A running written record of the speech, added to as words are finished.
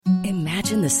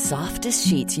Imagine the softest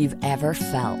sheets you've ever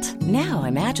felt. Now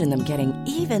imagine them getting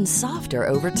even softer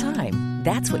over time.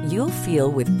 That's what you'll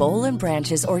feel with Boll &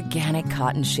 Branch's organic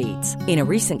cotton sheets. In a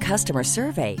recent customer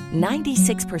survey,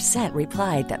 96%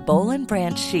 replied that Boll &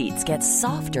 Branch sheets get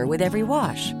softer with every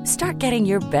wash. Start getting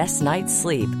your best night's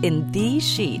sleep in these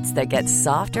sheets that get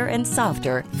softer and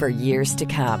softer for years to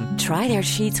come. Try their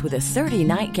sheets with a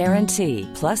 30-night guarantee.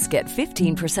 Plus, get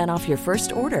 15% off your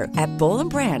first order at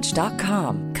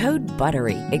bollandbranch.com. Code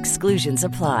BUTTERY. Exclusions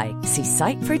apply. See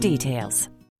site for details.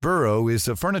 Burrow is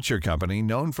a furniture company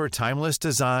known for timeless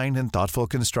design and thoughtful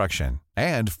construction,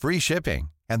 and free shipping,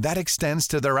 and that extends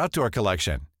to their outdoor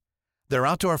collection. Their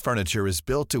outdoor furniture is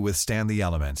built to withstand the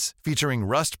elements, featuring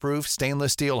rust-proof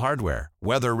stainless steel hardware,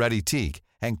 weather-ready teak,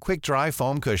 and quick-dry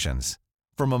foam cushions.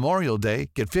 For Memorial Day,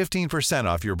 get 15%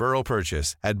 off your Burrow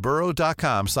purchase at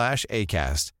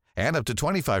burrow.com/ACAST, and up to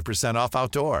 25% off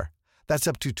outdoor. That's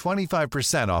up to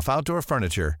 25% off outdoor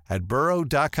furniture at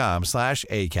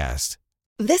burrow.com/ACAST.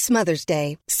 This Mother's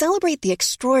Day, celebrate the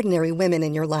extraordinary women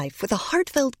in your life with a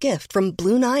heartfelt gift from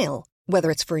Blue Nile.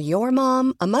 Whether it's for your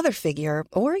mom, a mother figure,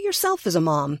 or yourself as a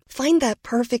mom, find that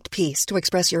perfect piece to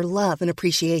express your love and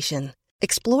appreciation.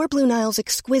 Explore Blue Nile's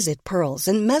exquisite pearls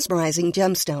and mesmerizing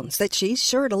gemstones that she's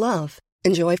sure to love.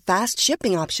 Enjoy fast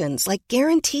shipping options like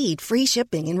guaranteed free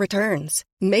shipping and returns.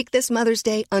 Make this Mother's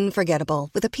Day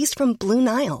unforgettable with a piece from Blue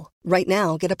Nile. Right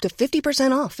now, get up to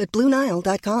 50% off at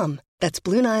BlueNile.com. That's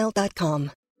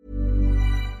BlueNile.com.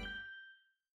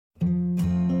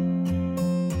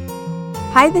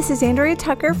 Hi, this is Andrea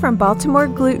Tucker from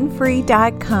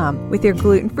BaltimoreGlutenFree.com with your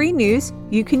gluten-free news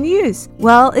you can use.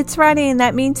 Well, it's Friday, and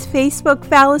that means Facebook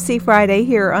Fallacy Friday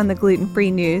here on the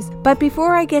Gluten-Free News. But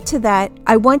before I get to that,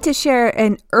 I want to share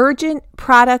an urgent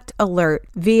product alert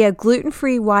via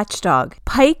Gluten-Free Watchdog.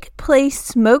 Pike Place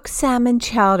Smoked Salmon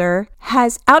Chowder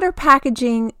has outer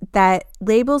packaging that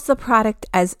labels the product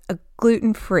as a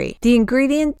gluten-free. The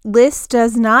ingredient list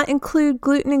does not include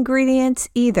gluten ingredients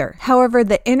either. However,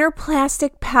 the inner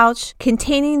plastic pouch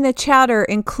containing the chowder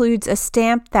includes a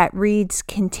stamp that reads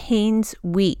contains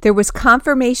wheat. There was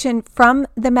confirmation from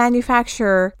the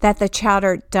manufacturer that the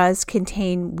chowder does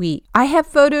contain wheat. I have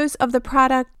photos of the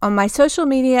product on my social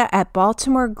media at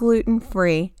Baltimore Gluten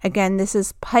Free. Again, this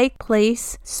is Pike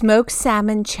Place Smoked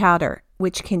Salmon Chowder,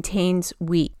 which contains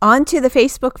wheat. On to the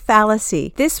Facebook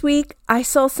fallacy. This week, I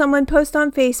saw someone post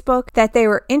on Facebook that they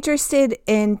were interested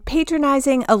in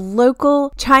patronizing a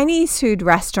local Chinese food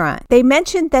restaurant. They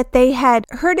mentioned that they had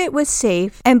heard it was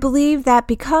safe and believed that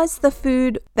because the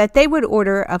food that they would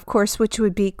order, of course, which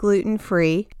would be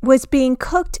gluten-free, was being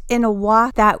cooked in a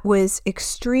wok that was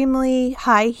extremely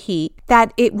high heat,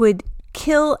 that it would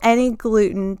kill any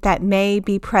gluten that may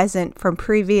be present from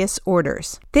previous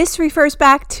orders. This refers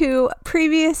back to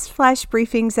previous flash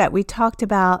briefings that we talked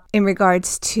about in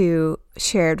regards to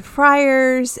shared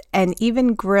fryers and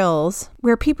even grills,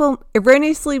 where people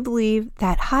erroneously believe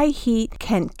that high heat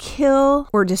can kill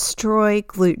or destroy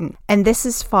gluten. And this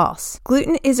is false.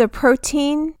 Gluten is a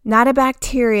protein, not a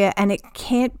bacteria, and it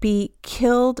can't be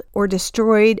killed or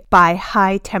destroyed by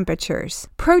high temperatures.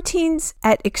 Proteins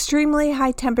at extremely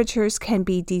high temperatures can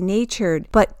be denatured,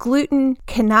 but gluten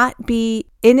cannot be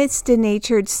in its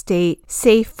denatured state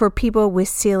safe for people with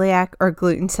celiac or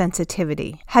gluten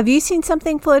sensitivity. Have you seen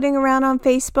something floating around on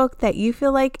Facebook that you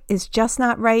feel like is just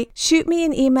not right? Shoot me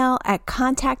an email at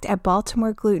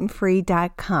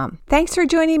contact@baltimoreglutenfree.com. Thanks for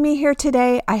joining me here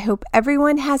today. I hope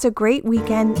everyone has a great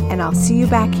weekend, and I'll see you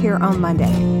back here on Monday.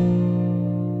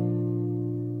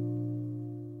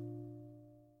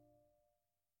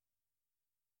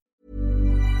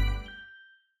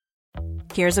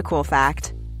 Here's a cool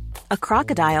fact. A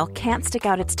crocodile can't stick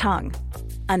out its tongue.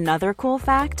 Another cool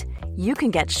fact, you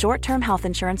can get short-term health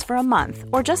insurance for a month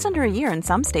or just under a year in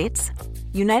some states.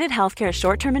 United Healthcare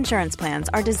short-term insurance plans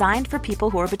are designed for people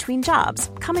who are between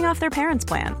jobs, coming off their parents'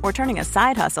 plan, or turning a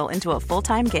side hustle into a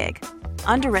full-time gig.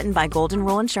 Underwritten by Golden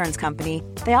Rule Insurance Company,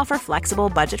 they offer flexible,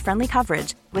 budget-friendly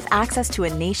coverage with access to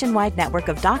a nationwide network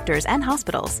of doctors and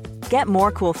hospitals. Get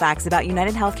more cool facts about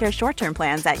United Healthcare short-term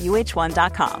plans at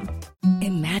uh1.com.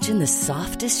 Imagine the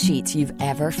softest sheets you've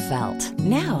ever felt.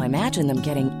 Now imagine them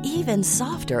getting even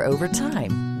softer over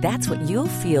time. That's what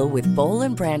you'll feel with Boll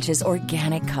 & Branch's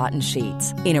organic cotton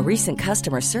sheets. In a recent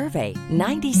customer survey,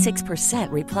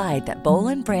 96% replied that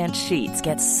Boll & Branch sheets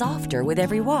get softer with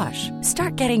every wash.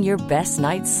 Start getting your best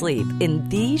night's sleep in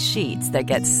these sheets that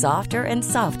get softer and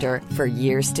softer for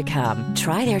years to come.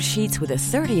 Try their sheets with a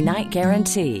 30-night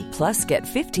guarantee. Plus, get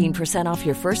 15% off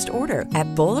your first order at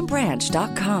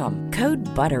bollandbranch.com. Code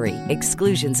BUTTERY.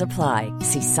 Exclusions apply.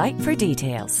 See site for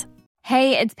details.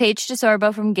 Hey, it's Paige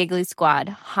DeSorbo from Giggly Squad.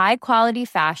 High quality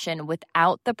fashion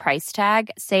without the price tag.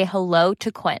 Say hello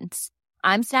to Quince.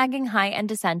 I'm snagging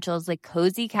high-end essentials like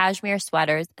cozy cashmere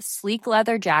sweaters, sleek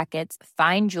leather jackets,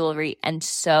 fine jewelry, and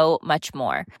so much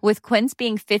more. With Quince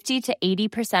being 50 to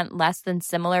 80% less than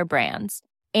similar brands.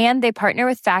 And they partner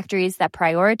with factories that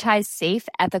prioritize safe,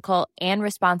 ethical, and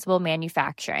responsible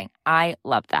manufacturing. I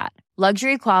love that.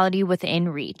 Luxury quality within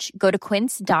reach. Go to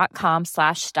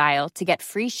quince.com/style to get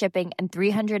free shipping and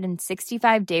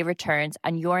 365-day returns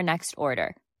on your next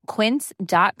order.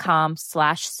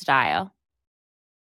 Quince.com/style.